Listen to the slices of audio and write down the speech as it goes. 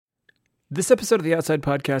This episode of the Outside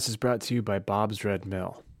Podcast is brought to you by Bob's Red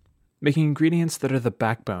Mill, making ingredients that are the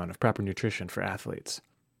backbone of proper nutrition for athletes.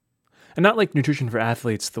 And not like nutrition for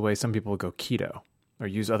athletes the way some people go keto or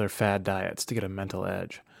use other fad diets to get a mental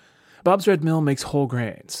edge. Bob's Red Mill makes whole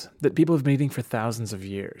grains that people have been eating for thousands of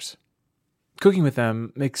years. Cooking with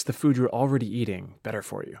them makes the food you're already eating better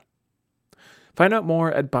for you. Find out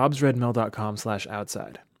more at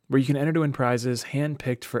bobsredmill.com/outside, where you can enter to win prizes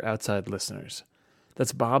hand-picked for outside listeners.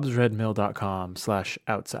 That's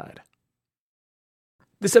bobsredmill.com/outside.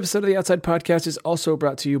 This episode of the Outside Podcast is also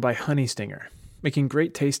brought to you by Honey Stinger, making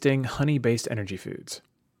great tasting honey-based energy foods.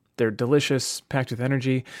 They're delicious, packed with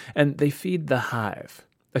energy, and they feed the Hive,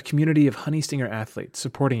 a community of Honey Stinger athletes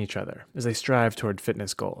supporting each other as they strive toward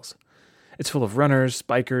fitness goals. It's full of runners,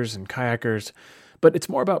 bikers, and kayakers, but it's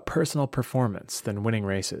more about personal performance than winning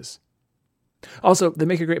races. Also, they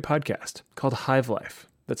make a great podcast called Hive Life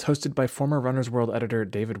that's hosted by former Runner's World editor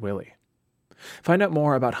David Willey. Find out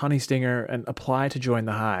more about Honey Stinger and apply to join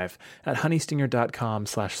the Hive at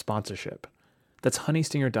honeystinger.com/sponsorship. That's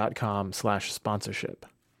honeystinger.com/sponsorship.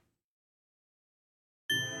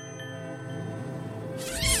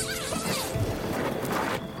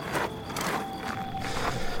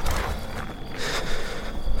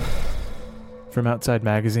 From Outside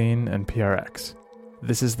Magazine and PRX,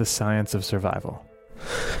 this is The Science of Survival.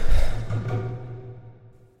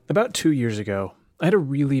 About 2 years ago, I had a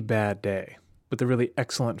really bad day with the really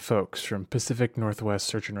excellent folks from Pacific Northwest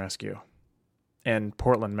Search and Rescue, and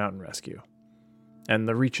Portland Mountain Rescue, and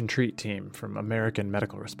the Reach and Treat team from American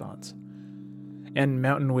Medical Response, and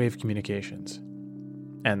Mountain Wave Communications,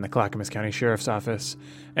 and the Clackamas County Sheriff's Office,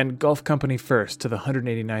 and Gulf Company First to the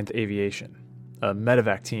 189th Aviation, a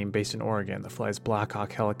medevac team based in Oregon that flies Black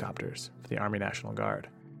Hawk helicopters for the Army National Guard.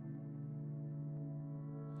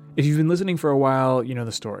 If you've been listening for a while, you know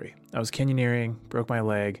the story. I was canyoneering, broke my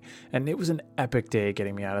leg, and it was an epic day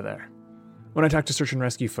getting me out of there. When I talked to search and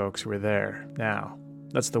rescue folks who were there, now,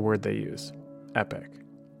 that's the word they use. Epic.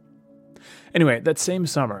 Anyway, that same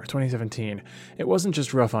summer, 2017, it wasn't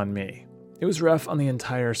just rough on me. It was rough on the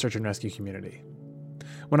entire search and rescue community.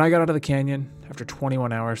 When I got out of the canyon, after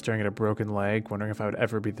 21 hours staring at a broken leg, wondering if I would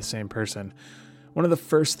ever be the same person, one of the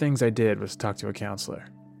first things I did was talk to a counselor.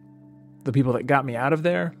 The people that got me out of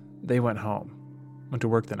there, they went home, went to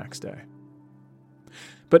work the next day.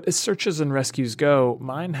 But as searches and rescues go,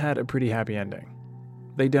 mine had a pretty happy ending.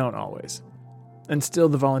 They don't always. And still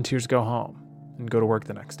the volunteers go home and go to work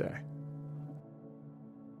the next day.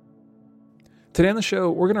 Today on the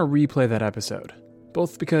show, we're going to replay that episode,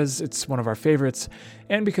 both because it's one of our favorites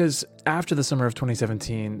and because after the summer of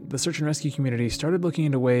 2017, the search and rescue community started looking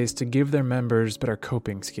into ways to give their members better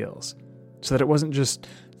coping skills, so that it wasn't just,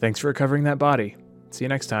 thanks for recovering that body, see you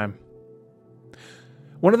next time.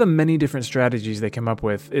 One of the many different strategies they came up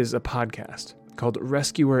with is a podcast called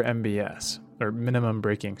Rescuer MBS, or Minimum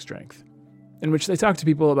Breaking Strength, in which they talk to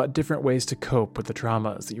people about different ways to cope with the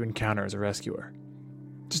traumas that you encounter as a rescuer.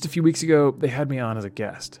 Just a few weeks ago, they had me on as a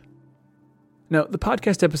guest. Now, the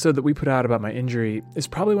podcast episode that we put out about my injury is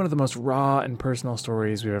probably one of the most raw and personal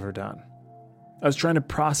stories we've ever done. I was trying to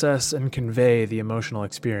process and convey the emotional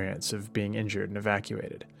experience of being injured and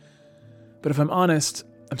evacuated. But if I'm honest,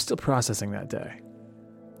 I'm still processing that day.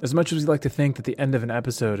 As much as we like to think that the end of an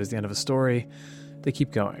episode is the end of a story, they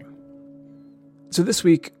keep going. So this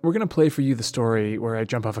week, we're going to play for you the story where I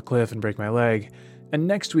jump off a cliff and break my leg, and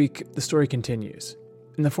next week, the story continues,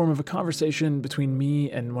 in the form of a conversation between me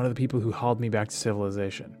and one of the people who hauled me back to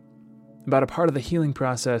civilization, about a part of the healing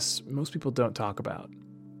process most people don't talk about.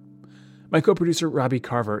 My co-producer, Robbie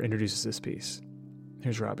Carver, introduces this piece.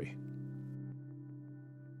 Here's Robbie.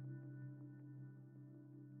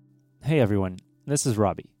 Hey everyone, this is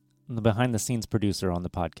Robbie, the behind-the-scenes producer on the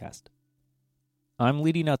podcast. I'm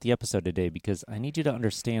leading out the episode today because I need you to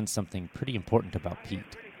understand something pretty important about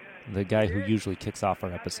Pete, the guy who usually kicks off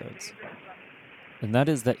our episodes. And that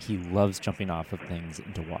is that he loves jumping off of things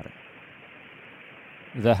into water.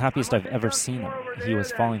 The happiest I've ever seen him, he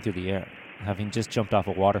was falling through the air, having just jumped off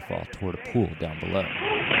a waterfall toward a pool down below.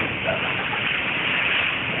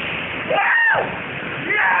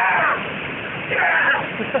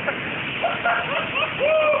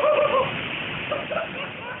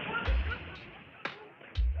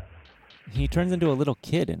 He turns into a little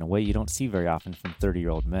kid in a way you don't see very often from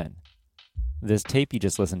 30-year-old men. This tape you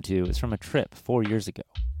just listened to is from a trip 4 years ago,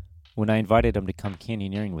 when I invited him to come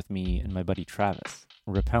canyoneering with me and my buddy Travis,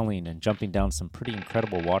 rappelling and jumping down some pretty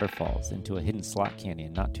incredible waterfalls into a hidden slot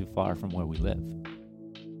canyon not too far from where we live.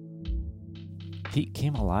 Pete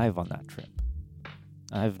came alive on that trip.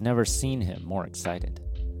 I've never seen him more excited.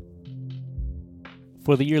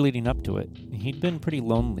 For the year leading up to it, he'd been pretty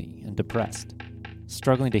lonely and depressed,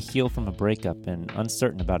 struggling to heal from a breakup and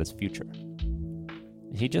uncertain about his future.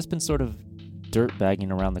 He'd just been sort of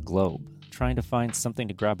dirtbagging around the globe, trying to find something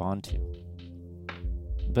to grab onto.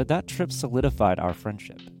 But that trip solidified our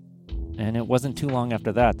friendship, and it wasn't too long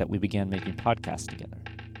after that we began making podcasts together.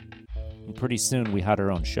 And pretty soon we had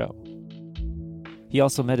our own show. He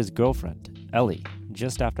also met his girlfriend, Ellie,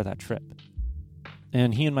 just after that trip.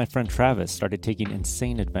 And he and my friend Travis started taking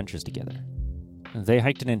insane adventures together. They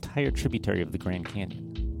hiked an entire tributary of the Grand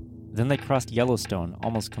Canyon. Then they crossed Yellowstone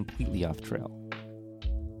almost completely off trail.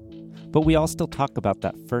 But we all still talk about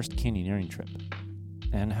that first canyoneering trip,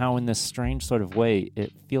 and how in this strange sort of way,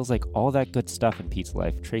 it feels like all that good stuff in Pete's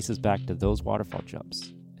life traces back to those waterfall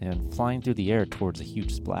jumps and flying through the air towards a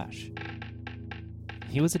huge splash.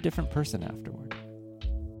 He was a different person afterward.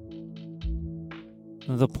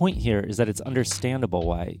 The point here is that it's understandable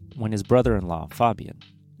why, when his brother-in-law, Fabian,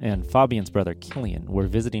 and Fabian's brother, Killian, were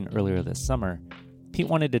visiting earlier this summer, Pete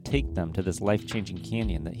wanted to take them to this life-changing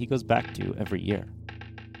canyon that he goes back to every year.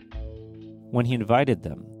 When he invited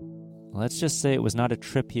them, let's just say it was not a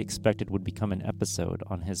trip he expected would become an episode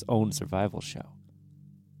on his own survival show.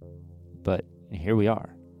 But here we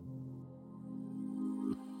are.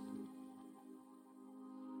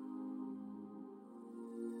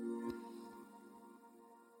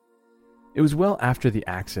 It was well after the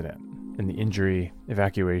accident, and the injury,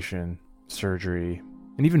 evacuation, surgery,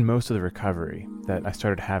 and even most of the recovery that I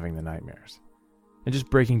started having the nightmares. And just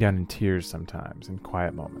breaking down in tears sometimes in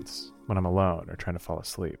quiet moments when I'm alone or trying to fall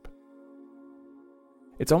asleep.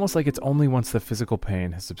 It's almost like it's only once the physical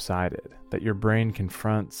pain has subsided that your brain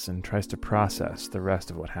confronts and tries to process the rest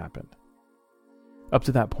of what happened. Up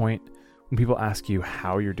to that point, when people ask you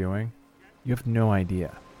how you're doing, you have no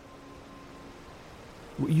idea.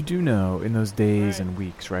 What you do know in those days and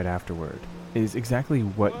weeks right afterward is exactly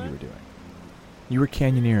what you were doing. You were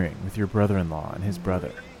canyoneering with your brother-in-law and his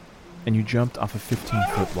brother, and you jumped off a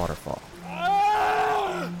 15-foot waterfall.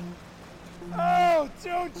 Oh,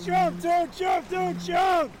 don't jump, don't jump, don't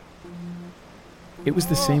jump! It was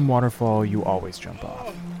the same waterfall you always jump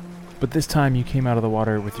off, but this time you came out of the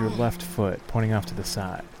water with your left foot pointing off to the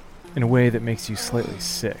side, in a way that makes you slightly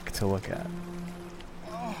sick to look at.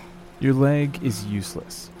 Your leg is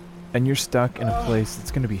useless, and you're stuck in a place that's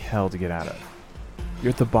going to be hell to get out of. You're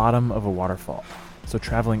at the bottom of a waterfall, so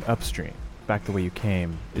traveling upstream, back the way you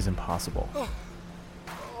came, is impossible.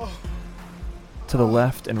 To the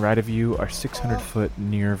left and right of you are 600-foot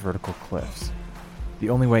near vertical cliffs. The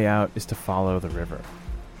only way out is to follow the river.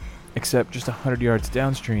 Except just 100 yards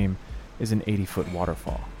downstream is an 80-foot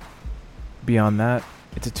waterfall. Beyond that,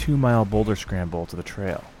 it's a 2-mile boulder scramble to the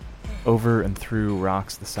trail, over and through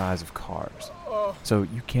rocks the size of cars, so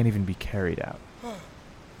you can't even be carried out.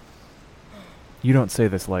 You don't say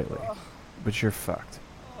this lightly, but you're fucked.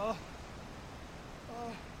 You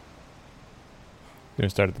gonna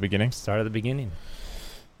start at the beginning? Start at the beginning.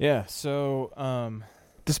 Yeah, so,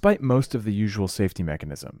 despite most of the usual safety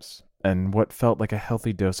mechanisms, and what felt like a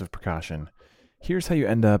healthy dose of precaution, here's how you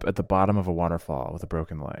end up at the bottom of a waterfall with a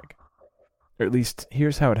broken leg. Or at least,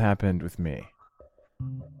 here's how it happened with me.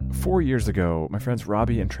 4 years ago, my friends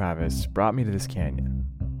Robbie and Travis brought me to this canyon,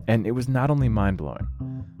 and it was not only mind-blowing,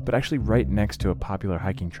 but actually right next to a popular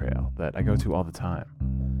hiking trail that I go to all the time.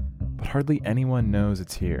 But hardly anyone knows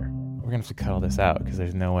it's here. We're gonna have to cut all this out because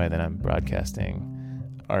there's no way that I'm broadcasting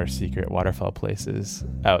our secret waterfall places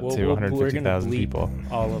out to 150,000 people.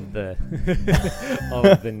 All of the all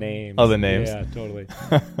of the names. All the names. Yeah, totally.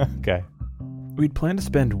 Okay. We'd planned to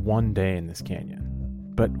spend one day in this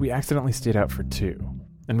canyon, but we accidentally stayed out for 2,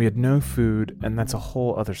 and we had no food, and that's a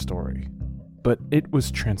whole other story. But it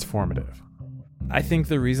was transformative. I think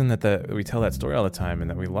the reason that we tell that story all the time and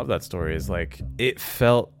that we love that story is like it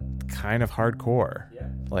felt kind of hardcore. Yeah.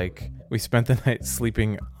 Like we spent the night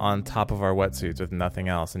sleeping on top of our wetsuits with nothing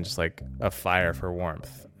else and just like a fire for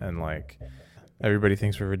warmth, and like everybody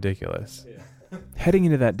thinks we're ridiculous. Yeah. Heading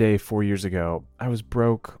into that day 4 years ago, I was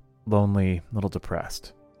broke, lonely, a little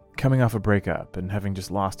depressed, coming off a breakup and having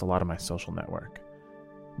just lost a lot of my social network.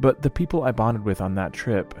 But the people I bonded with on that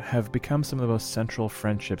trip have become some of the most central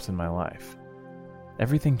friendships in my life.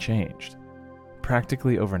 Everything changed,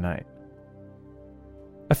 practically overnight.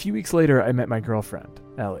 A few weeks later, I met my girlfriend,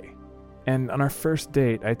 Ellie, and on our first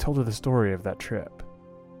date, I told her the story of that trip.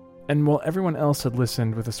 And while everyone else had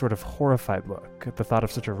listened with a sort of horrified look at the thought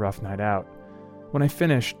of such a rough night out, when I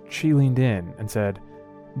finished, she leaned in and said,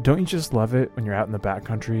 "Don't you just love it when you're out in the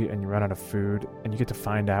backcountry and you run out of food and you get to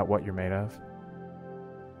find out what you're made of?"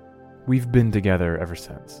 We've been together ever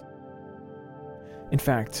since. In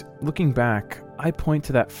fact, looking back, I point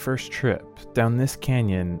to that first trip down this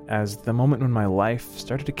canyon as the moment when my life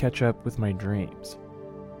started to catch up with my dreams.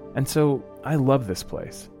 And so I love this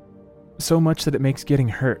place. So much that it makes getting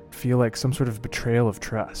hurt feel like some sort of betrayal of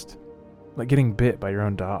trust. Like getting bit by your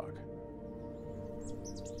own dog.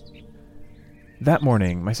 That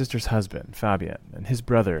morning, my sister's husband, Fabian, and his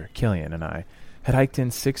brother, Killian, and I had hiked in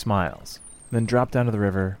 6 miles, then dropped down to the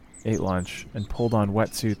river, ate lunch, and pulled on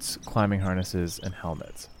wetsuits, climbing harnesses, and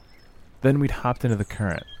helmets. Then we'd hopped into the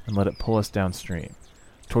current and let it pull us downstream,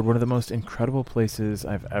 toward one of the most incredible places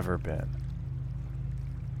I've ever been.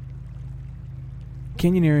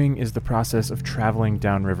 Canyoneering is the process of traveling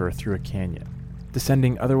downriver through a canyon,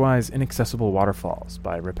 descending otherwise inaccessible waterfalls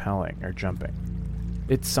by rappelling or jumping.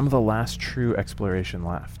 It's some of the last true exploration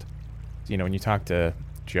left. You know, when you talk to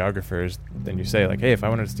geographers, then you say, like, hey, if I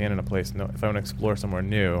wanted to stand in a place, if I want to explore somewhere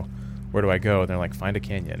new, where do I go? And they're like, find a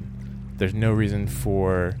canyon. There's no reason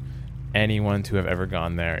for anyone to have ever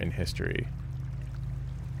gone there in history.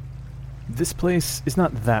 This place is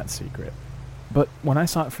not that secret, but when I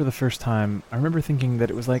saw it for the first time, I remember thinking that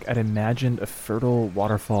it was like I'd imagined a fertile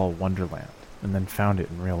waterfall wonderland and then found it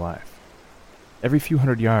in real life. Every few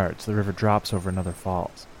hundred yards, the river drops over another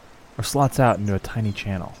falls, or slots out into a tiny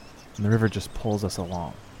channel, and the river just pulls us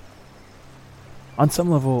along. On some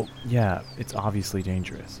level, yeah, it's obviously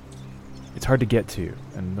dangerous. It's hard to get to,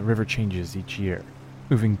 and the river changes each year,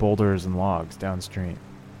 moving boulders and logs downstream.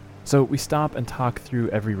 So we stop and talk through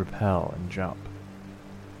every rappel and jump.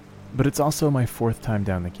 But it's also my 4th time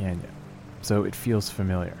down the canyon, so it feels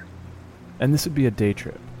familiar. And this would be a day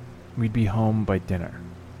trip. We'd be home by dinner.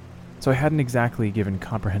 So I hadn't exactly given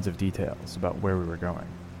comprehensive details about where we were going.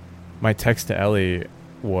 My text to Ellie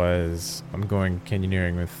was, I'm going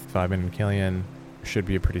canyoneering with Fabian and Killian. Should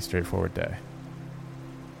be a pretty straightforward day.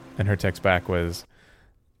 And her text back was,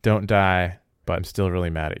 don't die, but I'm still really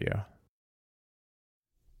mad at you.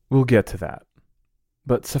 We'll get to that.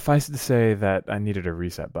 But suffice it to say that I needed a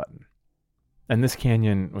reset button. And this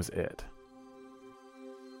canyon was it.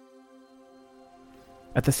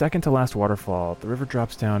 At the second to last waterfall, the river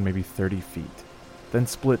drops down maybe 30 feet, then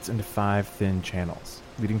splits into 5 thin channels,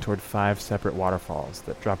 leading toward 5 separate waterfalls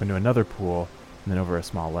that drop into another pool and then over a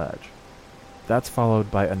small ledge. That's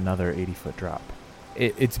followed by another 80-foot drop.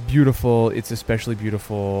 It's beautiful. It's especially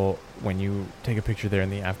beautiful when you take a picture there in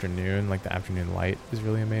the afternoon. Like, the afternoon light is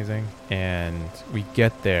really amazing. And we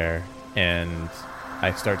get there, and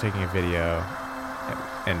I start taking a video,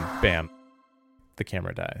 and bam, the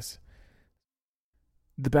camera dies.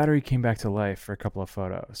 The battery came back to life for a couple of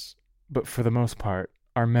photos, but for the most part,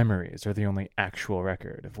 our memories are the only actual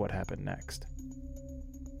record of what happened next.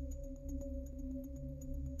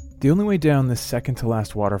 The only way down this second to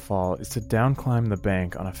last waterfall is to downclimb the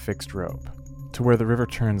bank on a fixed rope, to where the river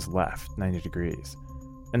turns left 90 degrees,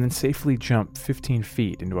 and then safely jump 15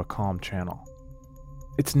 feet into a calm channel.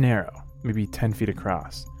 It's narrow, maybe 10 feet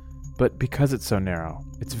across, but because it's so narrow,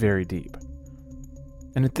 it's very deep.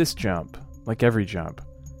 And at this jump, like every jump,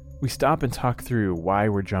 we stop and talk through why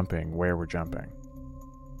we're jumping, where we're jumping.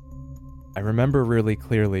 I remember really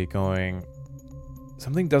clearly going,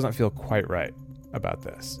 something doesn't feel quite right about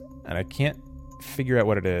this, and I can't figure out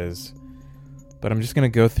what it is, but I'm just going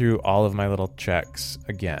to go through all of my little checks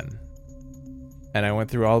again. And I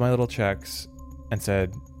went through all of my little checks and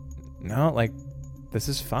said, no, like, this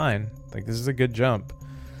is fine. Like, this is a good jump.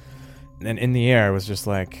 And in the air, I was just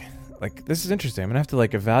like, this is interesting. I'm going to have to,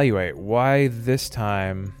 like, evaluate why this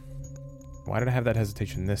time. Why did I have that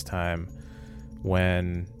hesitation this time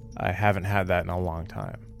when I haven't had that in a long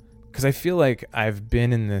time? Because I feel like I've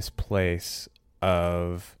been in this place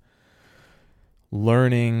of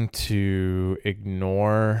learning to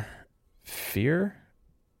ignore fear.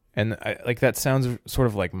 And like, that sounds sort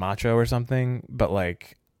of like macho or something, but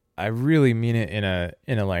like, I really mean it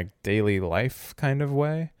in a like daily life kind of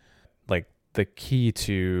way. Like, the key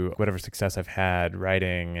to whatever success I've had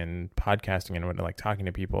writing and podcasting and like talking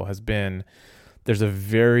to people has been, there's a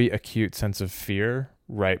very acute sense of fear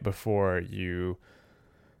right before you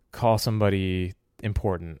call somebody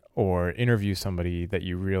important or interview somebody that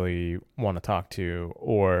you really want to talk to,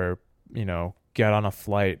 or, you know, get on a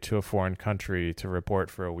flight to a foreign country to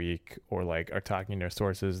report for a week, or like are talking to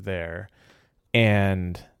sources there.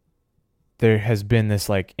 And there has been this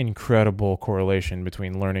like incredible correlation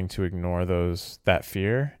between learning to ignore that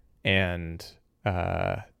fear and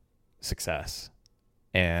success.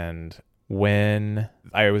 And when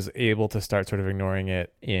I was able to start sort of ignoring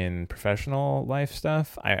it in professional life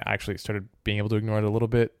stuff, I actually started being able to ignore it a little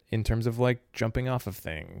bit in terms of like jumping off of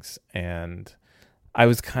things. And I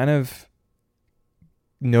was kind of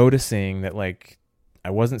noticing that like I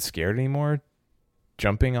wasn't scared anymore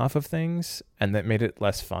jumping off of things, and that made it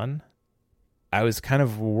less fun. I was kind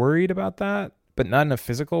of worried about that, but not in a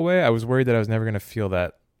physical way. I was worried that I was never going to feel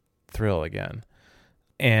that thrill again.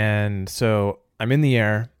 And so I'm in the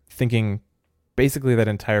air thinking basically that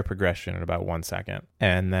entire progression in about 1 second.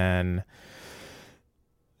 And then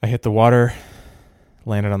I hit the water,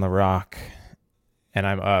 landed on the rock, and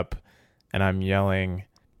I'm up and I'm yelling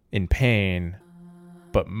in pain,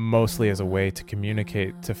 but mostly as a way to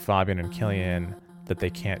communicate to Fabian and Killian that they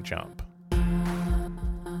can't jump.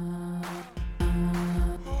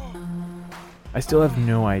 I still have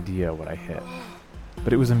no idea what I hit,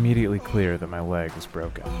 but it was immediately clear that my leg was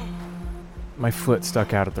broken. My foot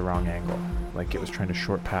stuck out at the wrong angle, like it was trying to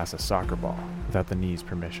short pass a soccer ball without the knee's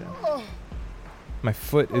permission. My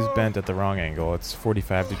foot is bent at the wrong angle. It's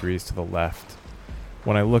 45 degrees to the left.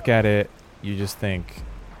 When I look at it, you just think,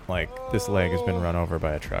 like, this leg has been run over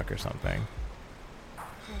by a truck or something.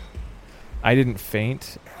 I didn't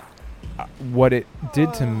faint. What it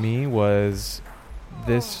did to me was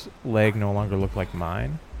this leg no longer looked like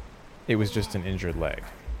mine. It was just an injured leg,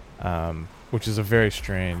 which is a very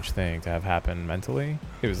strange thing to have happen mentally.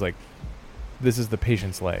 It was like, this is the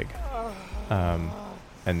patient's leg.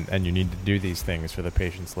 And you need to do these things for the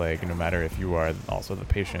patient's leg, no matter if you are also the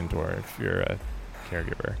patient or if you're a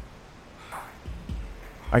caregiver.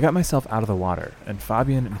 I got myself out of the water, and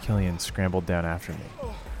Fabian and Killian scrambled down after me.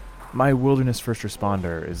 My wilderness first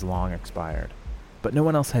responder is long expired, but no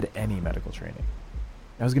one else had any medical training.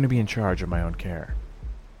 I was going to be in charge of my own care.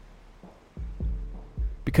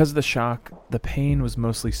 Because of the shock, the pain was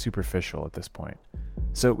mostly superficial at this point,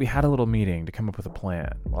 so we had a little meeting to come up with a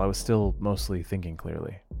plan while I was still mostly thinking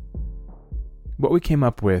clearly. What we came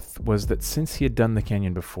up with was that since he had done the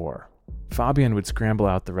canyon before, Fabian would scramble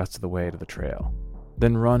out the rest of the way to the trail,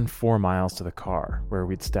 then run 4 miles to the car where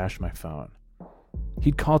we'd stashed my phone.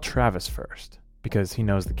 He'd call Travis first, because he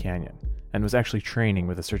knows the canyon, and was actually training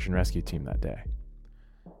with a search and rescue team that day.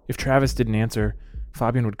 If Travis didn't answer,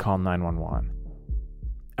 Fabian would call 911.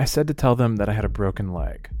 I said to tell them that I had a broken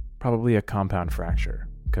leg, probably a compound fracture,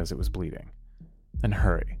 because it was bleeding. And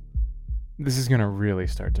hurry. This is going to really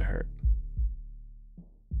start to hurt.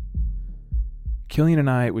 Killian and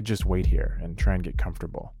I would just wait here and try and get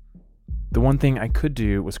comfortable. The one thing I could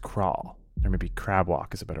do was crawl, or maybe crab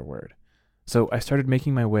walk is a better word. So I started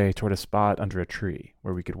making my way toward a spot under a tree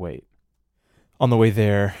where we could wait. On the way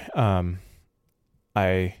there,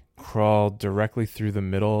 I crawled directly through the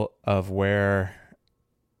middle of where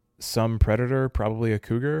some predator, probably a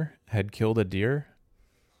cougar, had killed a deer.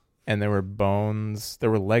 And there were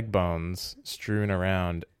leg bones strewn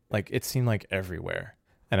around. Like, it seemed like everywhere.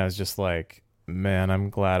 And I was just like, man, I'm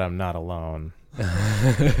glad I'm not alone.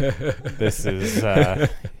 This is,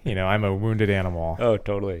 I'm a wounded animal. Oh,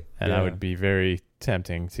 totally. And I would be very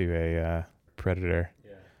tempting to a predator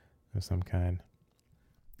of some kind.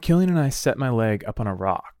 Killian and I set my leg up on a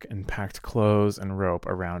rock and packed clothes and rope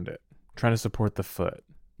around it, trying to support the foot,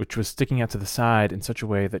 which was sticking out to the side in such a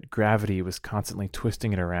way that gravity was constantly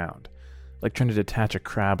twisting it around, like trying to detach a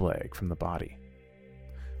crab leg from the body.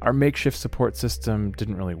 Our makeshift support system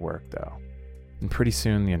didn't really work, though, and pretty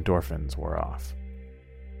soon the endorphins wore off.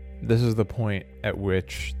 This is the point at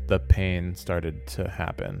which the pain started to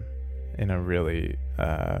happen in a really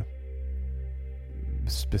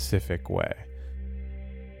specific way.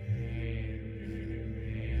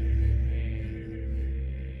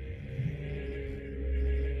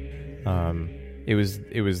 It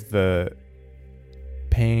was the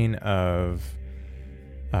pain of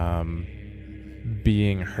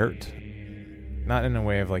being hurt, not in a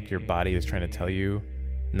way of like your body is trying to tell you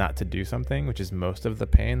not to do something, which is most of the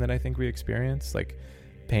pain that I think we experience. Like,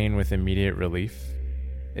 pain with immediate relief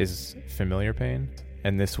is familiar pain,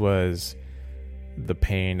 and this was the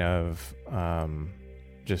pain of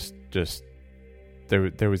just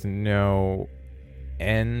there was no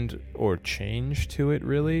end or change to it,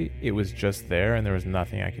 really. It was just there, and there was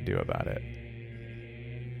nothing I could do about it.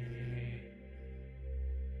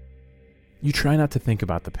 You try not to think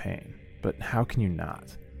about the pain, but how can you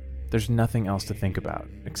not? There's nothing else to think about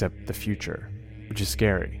except the future, which is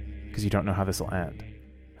scary because you don't know how this will end,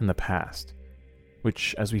 and the past,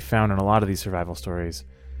 which, as we found in a lot of these survival stories,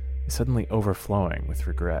 is suddenly overflowing with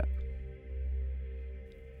regret.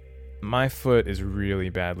 My foot is really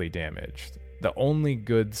badly damaged. The only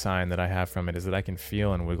good sign that I have from it is that I can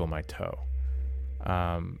feel and wiggle my toe.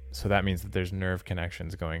 So that means that there's nerve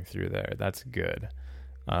connections going through there. That's good.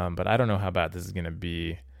 But I don't know how bad this is going to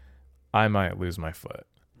be. I might lose my foot.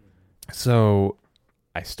 So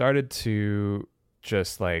I started to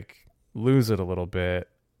just like lose it a little bit.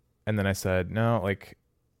 And then I said, no, like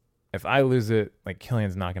if I lose it, like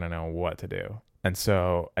Killian's not going to know what to do. And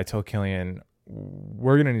so I told Killian,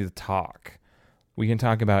 we're going to need to talk. We can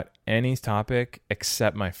talk about any topic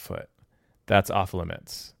except my foot. That's off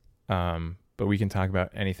limits. But we can talk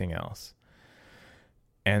about anything else.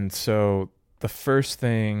 And so the first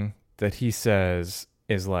thing that he says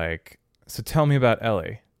is like, so tell me about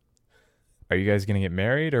Ellie. Are you guys going to get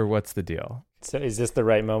married or what's the deal? So is this the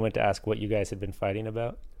right moment to ask what you guys had been fighting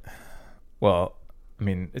about? Well, I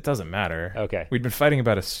mean, it doesn't matter. Okay. We'd been fighting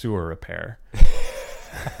about a sewer repair.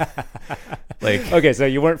 Like, okay, so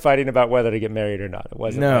you weren't fighting about whether to get married or not. It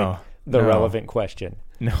wasn't like the relevant question.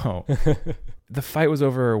 No. The fight was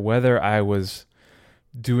over whether I was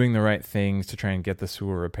doing the right things to try and get the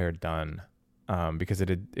sewer repair done. Because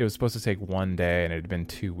it was supposed to take one day and it had been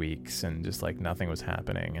 2 weeks and just like nothing was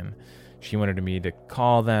happening. And she wanted me to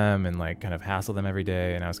call them and like kind of hassle them every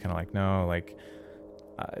day. And I was kind of like, no, like,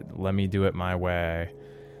 let me do it my way.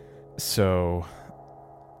 So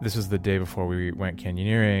this was the day before we went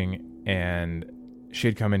canyoneering, and she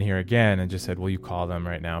had come in here again and just said, will you call them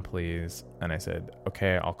right now, please? And I said,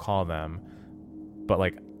 okay, I'll call them. But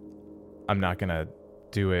like, I'm not going to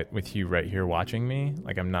do it with you right here watching me.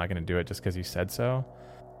 Like, I'm not going to do it just because you said so.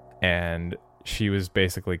 And she was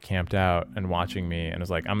basically camped out and watching me and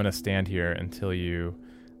was like, I'm going to stand here until you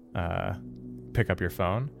pick up your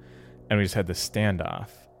phone. And we just had this standoff.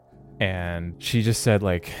 And she just said,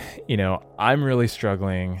 like, you know, I'm really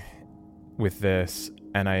struggling with this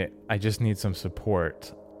and I just need some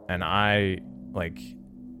support. And I like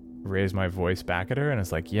raised my voice back at her and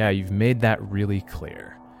it's like, yeah, you've made that really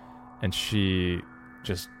clear. And she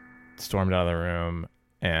just stormed out of the room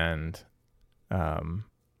and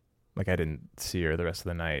like I didn't see her the rest of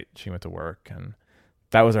the night. She went to work and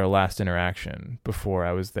that was our last interaction before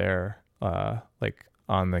I was there, like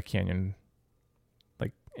on the canyon,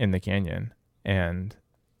 like in the canyon. And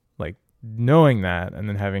like knowing that and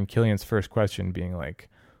then having Killian's first question being like,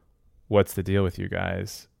 what's the deal with you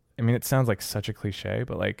guys? I mean, it sounds like such a cliche,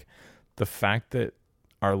 but like the fact that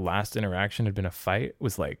our last interaction had been a fight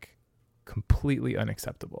was like completely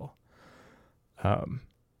unacceptable. I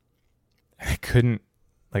couldn't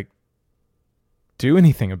like do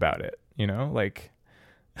anything about it, you know, like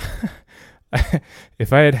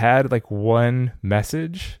if I had like one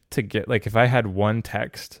message to get, like if I had one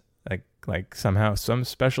text, like somehow some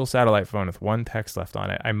special satellite phone with one text left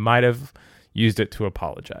on it, I might have used it to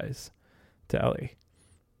apologize to Ellie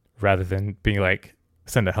rather than being like,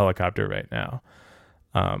 send a helicopter right now.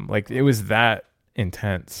 Like it was that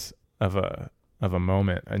intense of a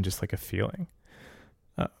moment and just like a feeling.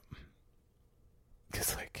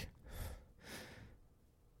 'Cause like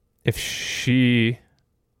if she,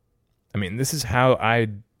 I mean, this is how I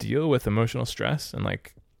deal with emotional stress. And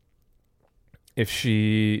like, if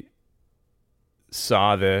she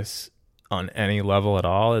saw this on any level at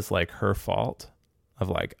all as like her fault of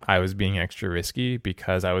like, I was being extra risky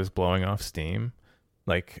because I was blowing off steam,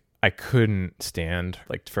 like I couldn't stand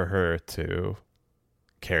like for her to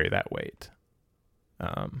carry that weight.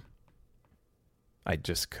 I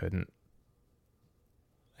just couldn't.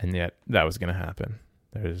 And yet that was going to happen.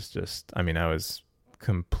 There's just, I mean, I was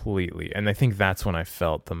completely, and I think that's when I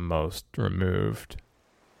felt the most removed.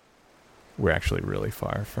 We're actually really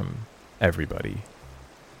far from everybody,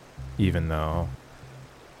 even though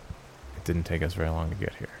it didn't take us very long to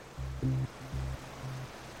get here.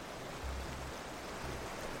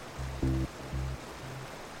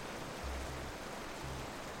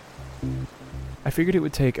 I figured it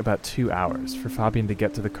would take about 2 hours for Fabian to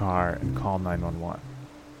get to the car and call 911.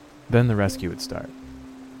 Then the rescue would start.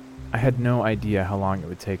 I had no idea how long it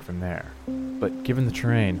would take from there, but given the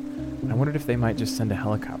terrain, I wondered if they might just send a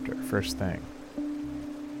helicopter first thing.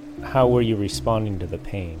 How were you responding to the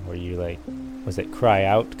pain? Were you like, was it cry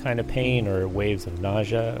out kind of pain or waves of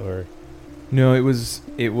nausea or? No, it was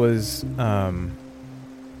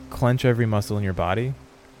clench every muscle in your body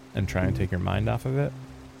and try and take your mind off of it.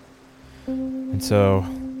 And so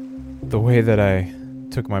the way that I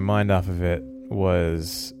took my mind off of it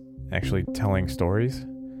was actually telling stories,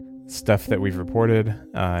 stuff that we've reported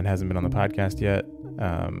and hasn't been on the podcast yet,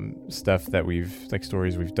 stuff that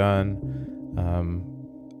stories we've done.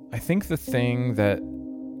 I think the thing that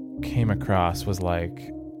came across was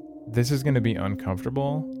like, this is going to be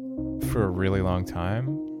uncomfortable for a really long time,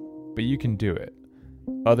 but you can do it.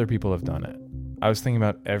 Other people have done it. I was thinking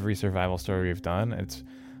about every survival story we've done. It's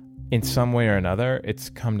in some way or another, it's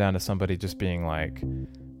come down to somebody just being like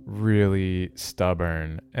really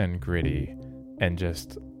stubborn and gritty and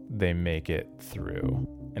just they make it through.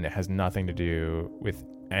 And it has nothing to do with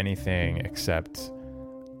anything except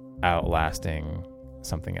outlasting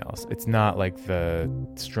something else. It's not like the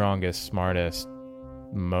strongest, smartest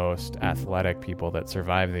most athletic people that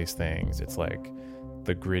survive these things. It's like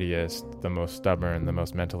the grittiest, the most stubborn, the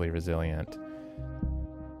most mentally resilient.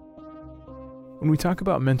 When we talk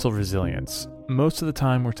about mental resilience, most of the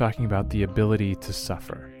time we're talking about the ability to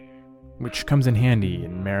suffer, which comes in handy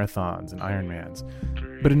in marathons and Ironmans.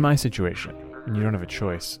 But in my situation, when you don't have a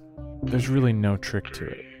choice, there's really no trick to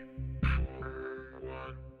it.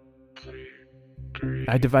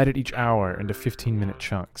 I divided each hour into 15-minute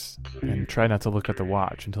chunks and tried not to look at the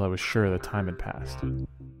watch until I was sure the time had passed.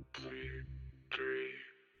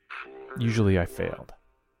 Usually I failed.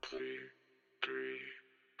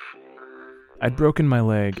 I'd broken my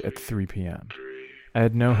leg at 3 p.m. I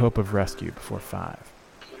had no hope of rescue before 5.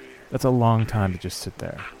 That's a long time to just sit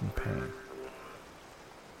there in pain.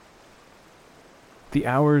 The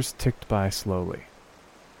hours ticked by slowly.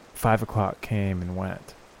 5 o'clock came and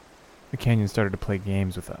went. The canyon started to play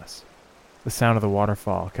games with us. The sound of the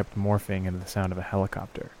waterfall kept morphing into the sound of a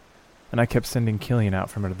helicopter, and I kept sending Killian out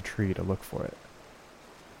from under the tree to look for it.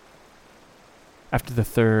 After the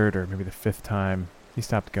 3rd or maybe the 5th time, he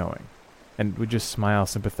stopped going, and would just smile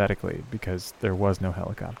sympathetically because there was no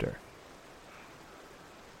helicopter.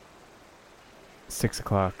 6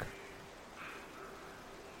 o'clock.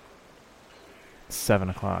 7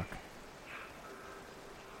 o'clock.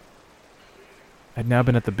 I'd now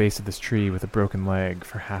been at the base of this tree with a broken leg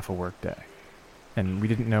for half a workday, and we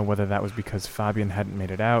didn't know whether that was because Fabian hadn't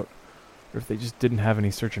made it out, or if they just didn't have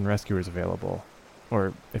any search and rescuers available,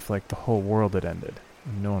 or if like the whole world had ended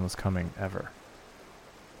and no one was coming ever.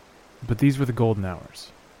 But these were the golden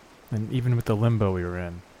hours, and even with the limbo we were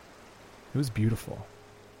in, it was beautiful.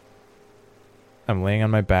 I'm laying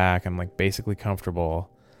on my back, I'm like basically comfortable,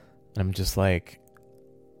 and I'm just like,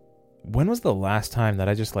 when was the last time that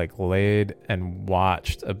I just like laid and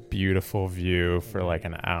watched a beautiful view for like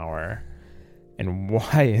an hour? And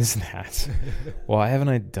why is that? Why haven't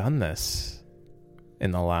I done this in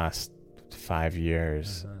the last 5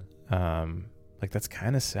 years? Like that's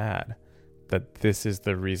kind of sad that this is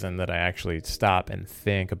the reason that I actually stop and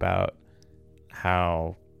think about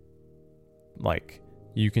how like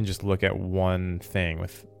you can just look at one thing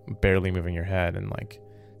with barely moving your head and like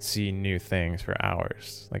see new things for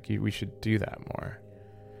hours. Like we should do that more.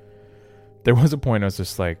 There was a point I was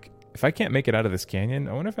just like, if I can't make it out of this canyon,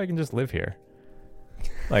 I wonder if I can just live here.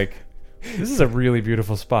 Like, this is a really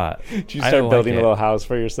beautiful spot. Did you start building a little house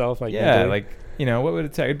for yourself? Like yeah, like, you know, what would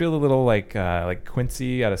it take? I'd build a little like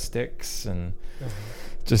Quincy out of sticks and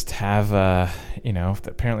just have, you know,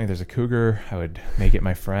 apparently there's a cougar. I would make it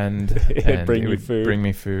my friend. And bring it you would food. bring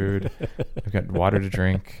me food. I've got water to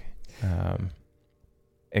drink.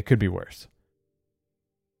 It could be worse.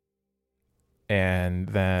 And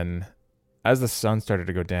then as the sun started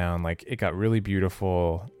to go down, like it got really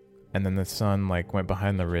beautiful. And then the sun like went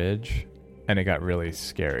behind the ridge and it got really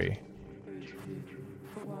scary.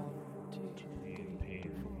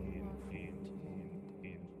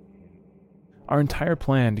 Our entire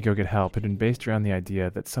plan to go get help had been based around the idea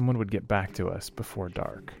that someone would get back to us before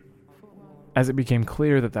dark. As it became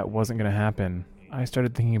clear that that wasn't going to happen, I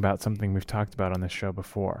started thinking about something we've talked about on this show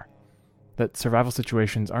before, that survival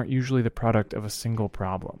situations aren't usually the product of a single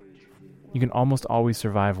problem. You can almost always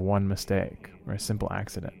survive one mistake or a simple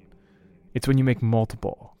accident. It's when you make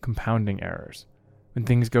multiple, compounding errors, when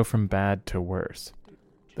things go from bad to worse.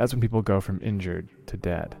 That's when people go from injured to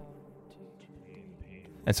dead.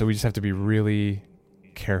 And so we just have to be really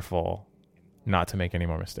careful not to make any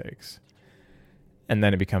more mistakes. And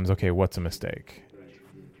then it becomes, okay, what's a mistake?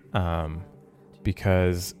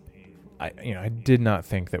 Because I did not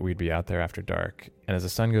think that we'd be out there after dark. And as the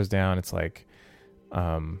sun goes down, it's like,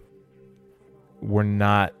 no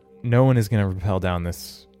one is going to rappel down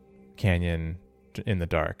this canyon in the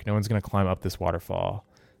dark. No one's going to climb up this waterfall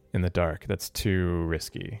in the dark. That's too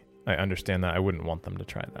risky. I understand that. I wouldn't want them to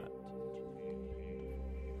try that.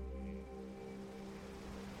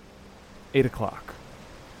 8 o'clock.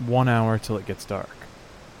 1 hour till it gets dark.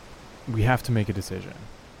 We have to make a decision.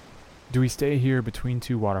 Do we stay here between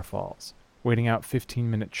two waterfalls, waiting out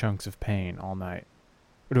 15-minute chunks of pain all night?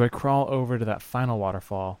 Or do I crawl over to that final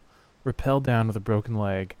waterfall, rappel down with a broken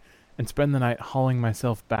leg, and spend the night hauling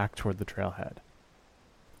myself back toward the trailhead?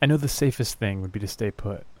 I know the safest thing would be to stay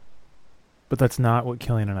put, but that's not what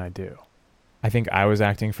Killian and I do. I think I was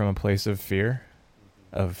acting from a place of fear,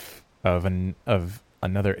 of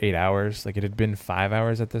another 8 hours. Like it had been 5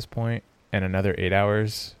 hours at this point, and another 8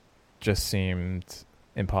 hours just seemed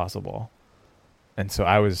impossible. And so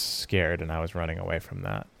I was scared and I was running away from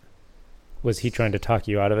that. Was he trying to talk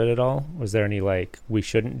you out of it at all? Was there any like, we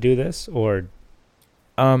shouldn't do this? Or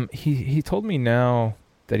he told me now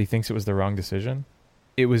that he thinks it was the wrong decision.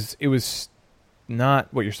 It was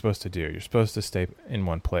not what you're supposed to do. You're supposed to stay in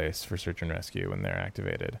one place for search and rescue when they're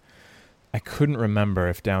activated. I couldn't remember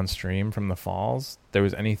if downstream from the falls there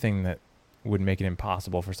was anything that would make it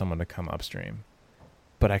impossible for someone to come upstream.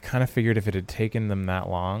 But I kind of figured if it had taken them that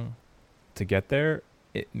long to get there,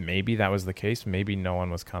 maybe that was the case. Maybe no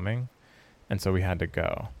one was coming. And so we had to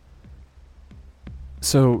go.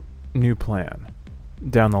 So, new plan.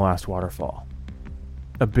 Down the last waterfall.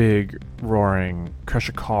 A big, roaring, crush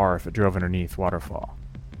a car if it drove underneath waterfall.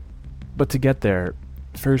 But to get there,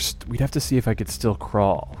 first we'd have to see if I could still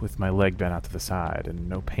crawl with my leg bent out to the side and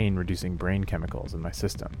no pain-reducing brain chemicals in my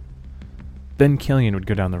system. Then Killian would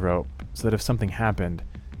go down the rope so that if something happened,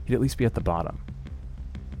 he'd at least be at the bottom.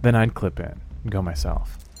 Then I'd clip in and go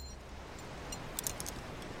myself.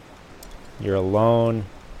 You're alone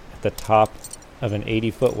at the top of an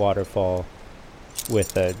 80-foot waterfall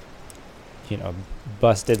with a,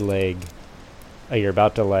 busted leg. You're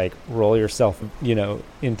about to roll yourself,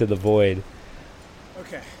 into the void.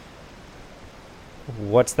 Okay.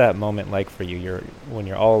 What's that moment like for you? When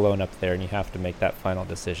you're all alone up there and you have to make that final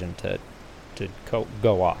decision to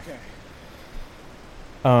go off.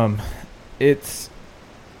 Okay. It's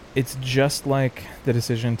just like the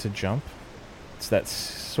decision to jump. It's that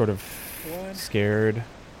sort of scared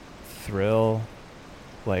thrill.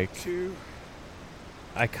 2,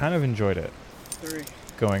 I kind of enjoyed it 3.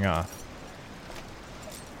 going off.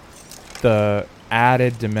 The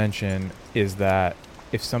added dimension is that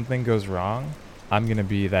if something goes wrong, I'm going to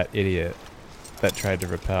be that idiot that tried to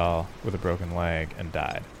rappel with a broken leg and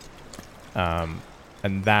died.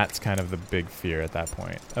 And that's kind of the big fear at that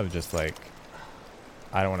point of just I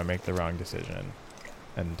don't want to make the wrong decision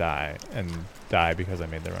and die because I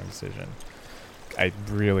made the wrong decision. I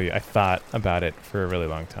thought about it for a really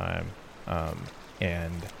long time.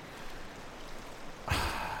 And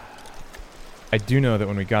I do know that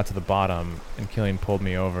when we got to the bottom and Killian pulled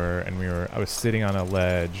me over and I was sitting on a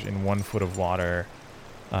ledge in 1 foot of water,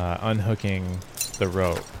 unhooking the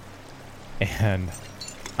rope, and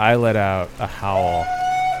I let out a howl.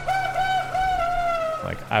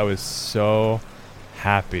 I was so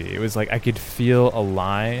happy. It was I could feel a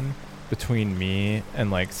line between me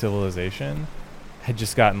and civilization had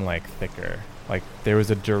just gotten thicker. There was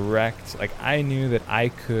a direct, I knew that I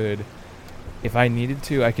could, if I needed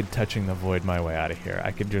to, I could touching the void my way out of here.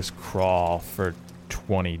 I could just crawl for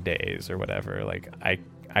 20 days or whatever.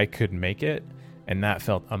 I could make it, and that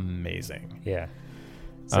felt amazing. Yeah.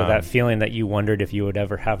 So that feeling that you wondered if you would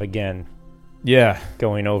ever have again. Yeah.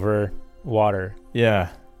 Going over water. Yeah.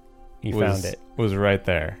 You found it. Was right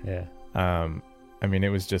there. Yeah. It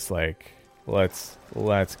was just let's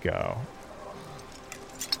go.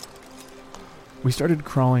 We started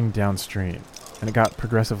crawling downstream, and it got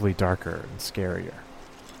progressively darker and scarier.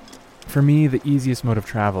 For me, the easiest mode of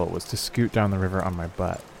travel was to scoot down the river on my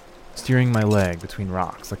butt, steering my leg between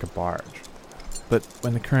rocks like a barge. But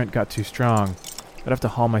when the current got too strong, I'd have to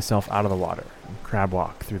haul myself out of the water and crab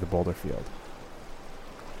walk through the boulder field.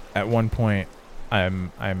 At one point,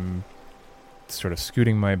 I'm sort of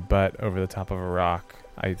scooting my butt over the top of a rock.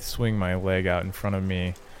 I swing my leg out in front of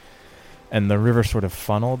me, and the river sort of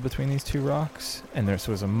funneled between these two rocks, and there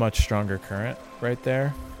was a much stronger current right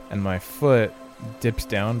there, and my foot dips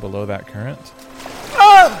down below that current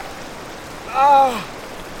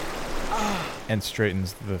and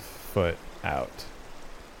straightens the foot out.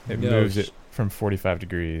 It moves it from 45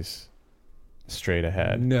 degrees straight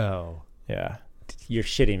ahead. No. Yeah. You're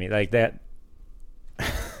shitting me. That.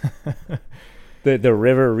 The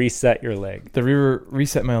river reset your leg. The river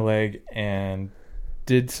reset my leg and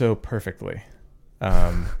did so perfectly.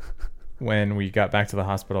 When we got back to the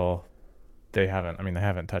hospital, they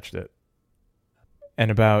haven't touched it. And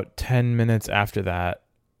about 10 minutes after that,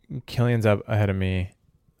 Killian's up ahead of me.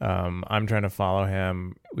 I'm trying to follow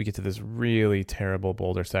him. We get to this really terrible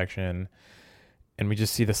boulder section, and we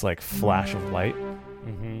just see this flash of light.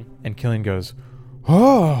 Mm-hmm. And Killian goes,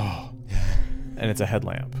 "Oh!" And it's a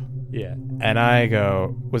headlamp. Yeah. And I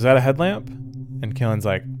go, "Was that a headlamp?" And Killian's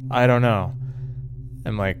like, "I don't know."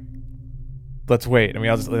 I'm like, "Let's wait." And we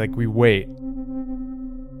all just we wait.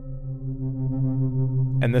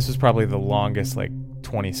 And this was probably the longest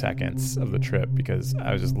 20 seconds of the trip because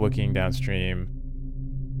I was just looking downstream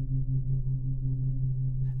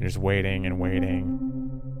and just waiting and waiting.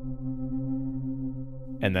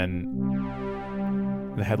 And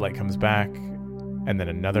then the headlight comes back, and then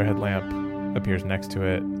another headlamp appears next to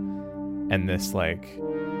it, and this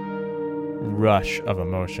rush of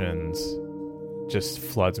emotions just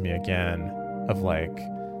floods me again of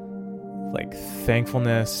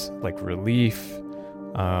thankfulness, relief.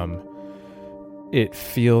 It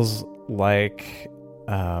feels like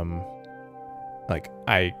Like,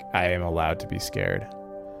 I am allowed to be scared.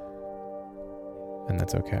 And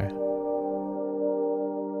that's okay.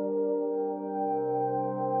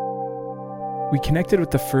 We connected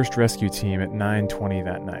with the first rescue team at 9:20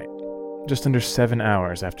 that night, just under 7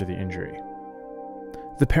 hours after the injury.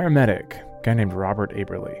 The paramedic, a guy named Robert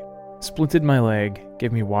Aberly, splinted my leg,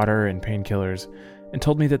 gave me water and painkillers, and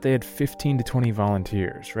told me that they had 15 to 20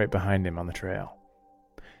 volunteers right behind him on the trail.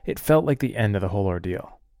 It felt like the end of the whole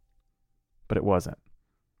ordeal. But it wasn't.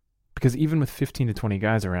 Because even with 15 to 20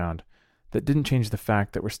 guys around, that didn't change the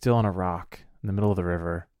fact that we're still on a rock in the middle of the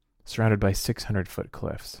river, surrounded by 600-foot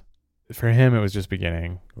cliffs. For him, it was just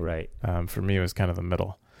beginning. Right. For me, it was kind of the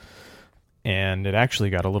middle. And it actually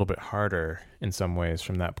got a little bit harder in some ways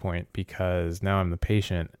from that point, because now I'm the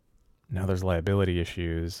patient. Now there's liability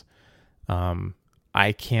issues.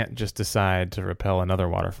 I can't just decide to rappel another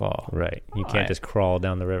waterfall. Right. You can't just crawl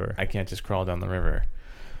down the river. I can't just crawl down the river.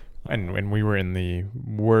 And when we were in the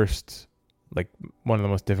worst, like one of the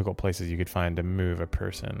most difficult places you could find to move a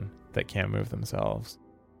person that can't move themselves.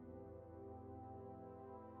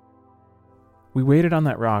 We waited on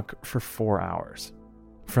that rock for 4 hours,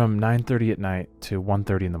 from 9:30 at night to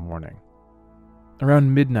 1:30 in the morning.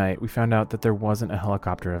 Around midnight, we found out that there wasn't a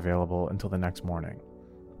helicopter available until the next morning.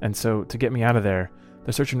 And so, to get me out of there,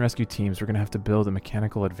 the search and rescue teams were going to have to build a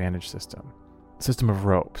mechanical advantage system, a system of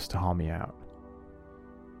ropes to haul me out.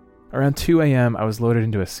 Around 2 a.m., I was loaded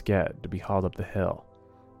into a sked to be hauled up the hill.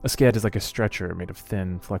 A sked is like a stretcher made of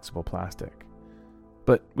thin, flexible plastic.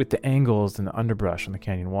 But with the angles and the underbrush on the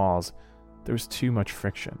canyon walls, there was too much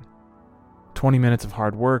friction. 20 minutes of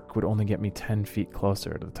hard work would only get me 10 feet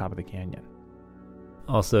closer to the top of the canyon.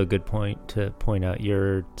 Also a good point to point out,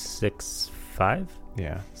 you're 6'5"?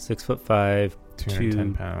 Yeah. 6'5",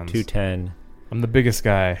 210 pounds. 210. I'm the biggest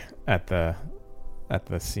guy at the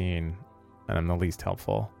scene, and I'm the least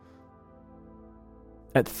helpful.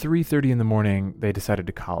 At 3:30 in the morning, they decided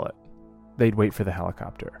to call it. They'd wait for the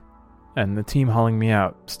helicopter. And the team hauling me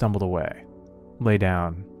out stumbled away, lay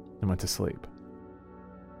down, and went to sleep.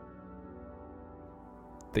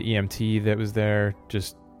 The EMT that was there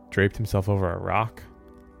just draped himself over a rock.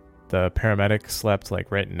 The paramedic slept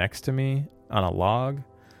like right next to me on a log.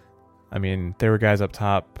 I mean, there were guys up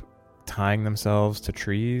top tying themselves to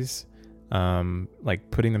trees,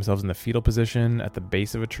 like putting themselves in the fetal position at the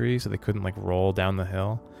base of a tree so they couldn't like roll down the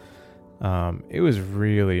hill. It was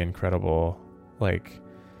really incredible. Like,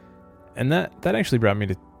 and that actually brought me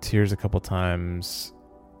to tears a couple times,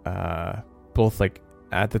 both like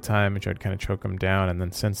at the time, which I'd kind of choke them down, and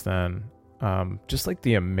then since then, just like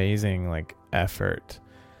the amazing like effort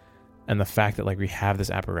and the fact that like we have this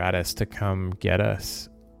apparatus to come get us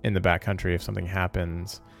in the backcountry if something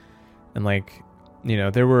happens. And like, you know,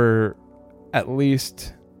 there were at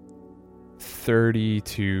least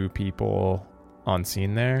 32 people on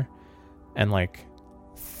scene there, and like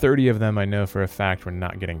 30 of them I know for a fact were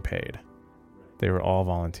not getting paid. They were all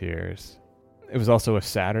volunteers. It was also a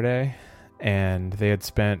Saturday, and they had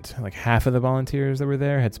spent, like half of the volunteers that were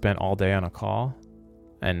there had spent all day on a call,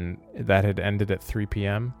 and that had ended at 3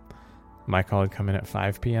 p.m. My call had come in at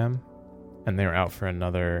 5 p.m., and they were out for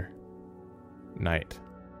another night.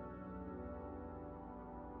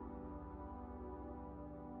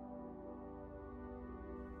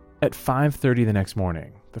 At 5:30 the next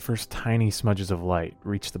morning, the first tiny smudges of light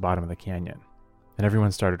reached the bottom of the canyon, and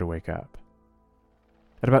everyone started to wake up.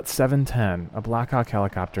 At about 7:10, a Black Hawk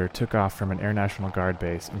helicopter took off from an Air National Guard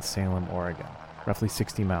base in Salem, Oregon, roughly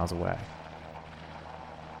 60 miles away.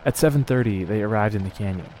 At 7:30, they arrived in the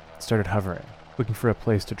canyon, started hovering, looking for a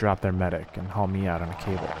place to drop their medic and haul me out on a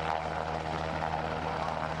cable.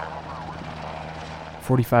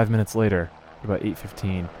 45 minutes later, at about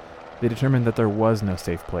 8:15, they determined that there was no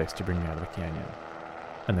safe place to bring me out of the canyon,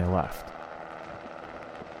 and they left.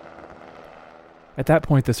 At that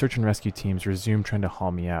point, the search and rescue teams resumed trying to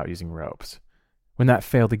haul me out using ropes. When that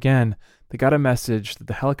failed again, they got a message that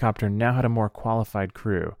the helicopter now had a more qualified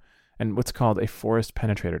crew and what's called a forest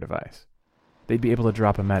penetrator device. They'd be able to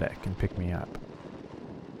drop a medic and pick me up.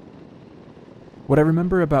 What I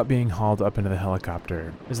remember about being hauled up into the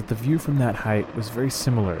helicopter is that the view from that height was very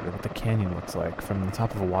similar to what the canyon looks like from the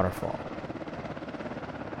top of a waterfall.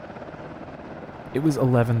 It was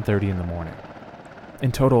 11:30 in the morning.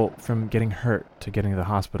 In total, from getting hurt to getting to the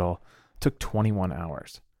hospital, took 21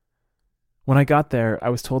 hours. When I got there, I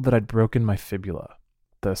was told that I'd broken my fibula,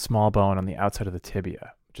 the small bone on the outside of the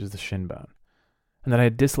tibia, which is the shin bone, and that I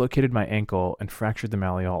had dislocated my ankle and fractured the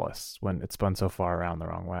malleolus when it spun so far around the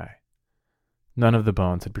wrong way. None of the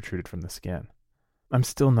bones had protruded from the skin. I'm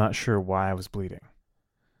still not sure why I was bleeding.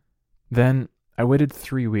 Then, I waited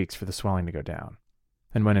 3 weeks for the swelling to go down,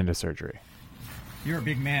 and went into surgery. You're a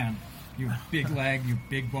big man. You have big leg, you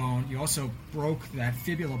big bone. You also broke that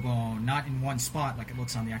fibula bone, not in one spot like it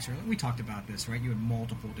looks on the x-ray. We talked about this, right? You had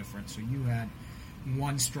multiple different. So you had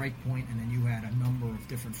one strike point, and then you had a number of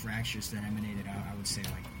different fractures that emanated out. I would say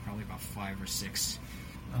like probably about 5 or 6.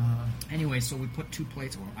 Anyway, so we put 2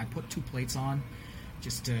 plates, or I put 2 plates on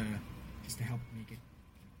just to help make it.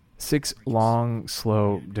 6 long,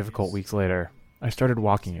 slow, difficult weeks later, I started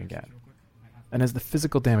walking again. And as the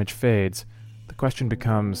physical damage fades, the question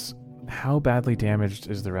becomes, how badly damaged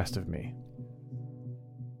is the rest of me?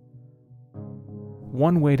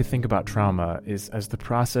 One way to think about trauma is as the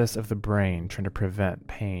process of the brain trying to prevent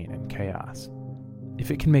pain and chaos.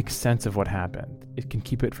 If it can make sense of what happened, it can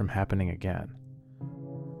keep it from happening again.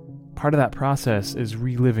 Part of that process is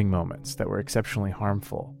reliving moments that were exceptionally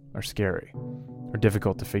harmful or scary or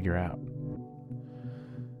difficult to figure out.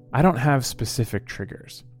 I don't have specific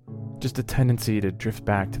triggers, just a tendency to drift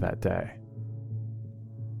back to that day.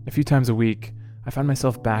 A few times a week, I find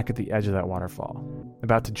myself back at the edge of that waterfall,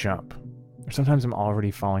 about to jump, or sometimes I'm already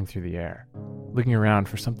falling through the air, looking around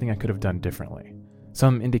for something I could have done differently,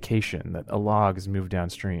 some indication that a log has moved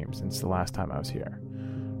downstream since the last time I was here,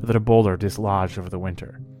 or that a boulder dislodged over the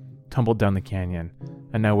winter, tumbled down the canyon,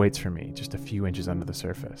 and now waits for me just a few inches under the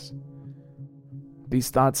surface. These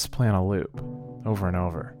thoughts play on a loop, over and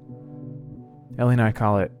over. Ellie and I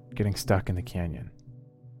call it getting stuck in the canyon.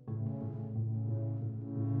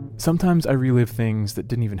 Sometimes I relive things that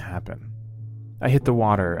didn't even happen. I hit the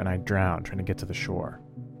water and I drown trying to get to the shore.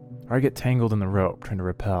 Or I get tangled in the rope trying to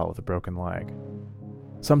rappel with a broken leg.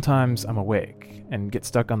 Sometimes I'm awake and get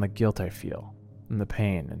stuck on the guilt I feel and the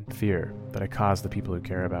pain and fear that I cause the people who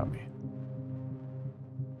care about me.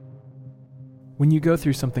 When you go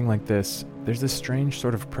through something like this, there's this strange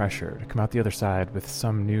sort of pressure to come out the other side with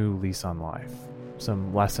some new lease on life,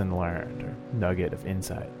 some lesson learned or nugget of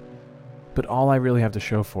insight. But all I really have to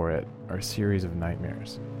show for it are a series of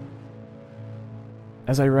nightmares.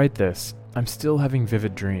 As I write this, I'm still having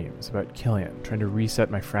vivid dreams about Killian trying to reset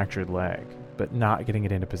my fractured leg, but not getting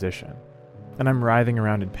it into position. And I'm writhing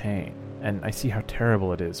around in pain, and I see how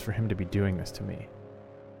terrible it is for him to be doing this to me.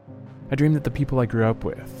 I dream that the people I grew up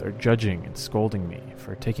with are judging and scolding me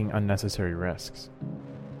for taking unnecessary risks.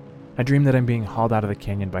 I dream that I'm being hauled out of the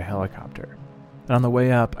canyon by helicopter, and on the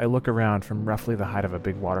way up, I look around from roughly the height of a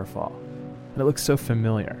big waterfall, and it looks so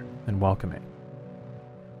familiar and welcoming.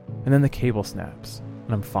 And then the cable snaps,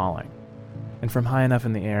 and I'm falling, and from high enough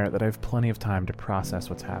in the air that I have plenty of time to process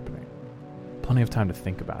what's happening, plenty of time to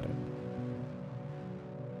think about it.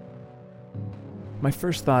 My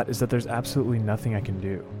first thought is that there's absolutely nothing I can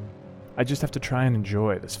do. I just have to try and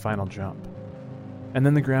enjoy this final jump. And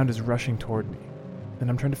then the ground is rushing toward me, and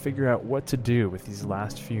I'm trying to figure out what to do with these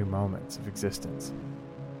last few moments of existence.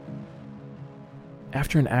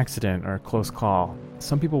 After an accident or a close call,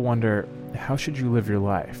 some people wonder, how should you live your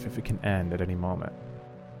life if it can end at any moment?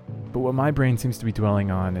 But what my brain seems to be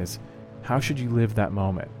dwelling on is, how should you live that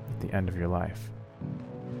moment at the end of your life?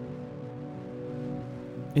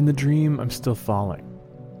 In the dream, I'm still falling,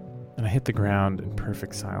 and I hit the ground in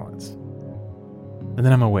perfect silence. And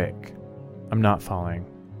then I'm awake. I'm not falling.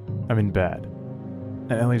 I'm in bed.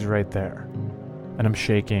 And Ellie's right there. And I'm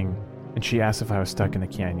shaking, and she asks if I was stuck in the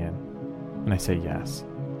canyon. And I say yes.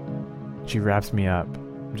 She wraps me up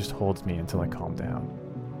and just holds me until I calm down.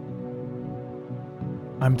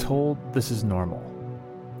 I'm told this is normal.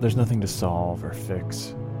 There's nothing to solve or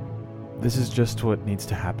fix. This is just what needs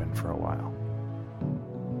to happen for a while.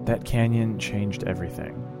 That canyon changed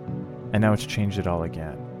everything, and now it's changed it all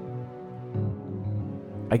again.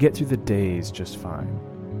 I get through the days just fine,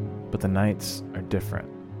 but the nights are different.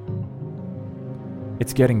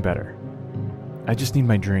 It's getting better. I just need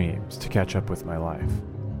my dreams to catch up with my life.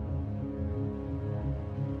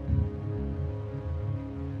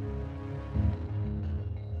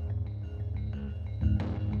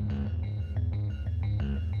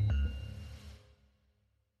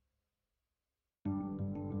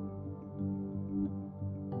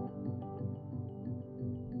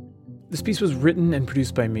 This piece was written and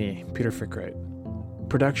produced by me, Peter Frickright.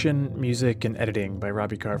 Production, music, and editing by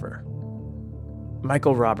Robbie Carver.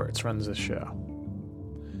 Michael Roberts runs this show.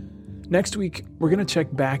 Next week, we're going to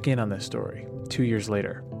check back in on this story, 2 years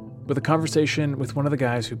later, with a conversation with one of the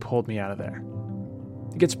guys who pulled me out of there.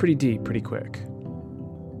 It gets pretty deep pretty quick.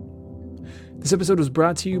 This episode was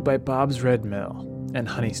brought to you by Bob's Red Mill and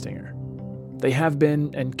Honey Stinger. They have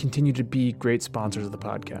been and continue to be great sponsors of the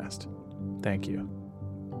podcast. Thank you.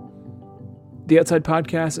 The Outside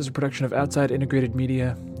Podcast is a production of Outside Integrated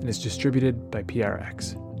Media and is distributed by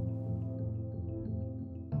PRX.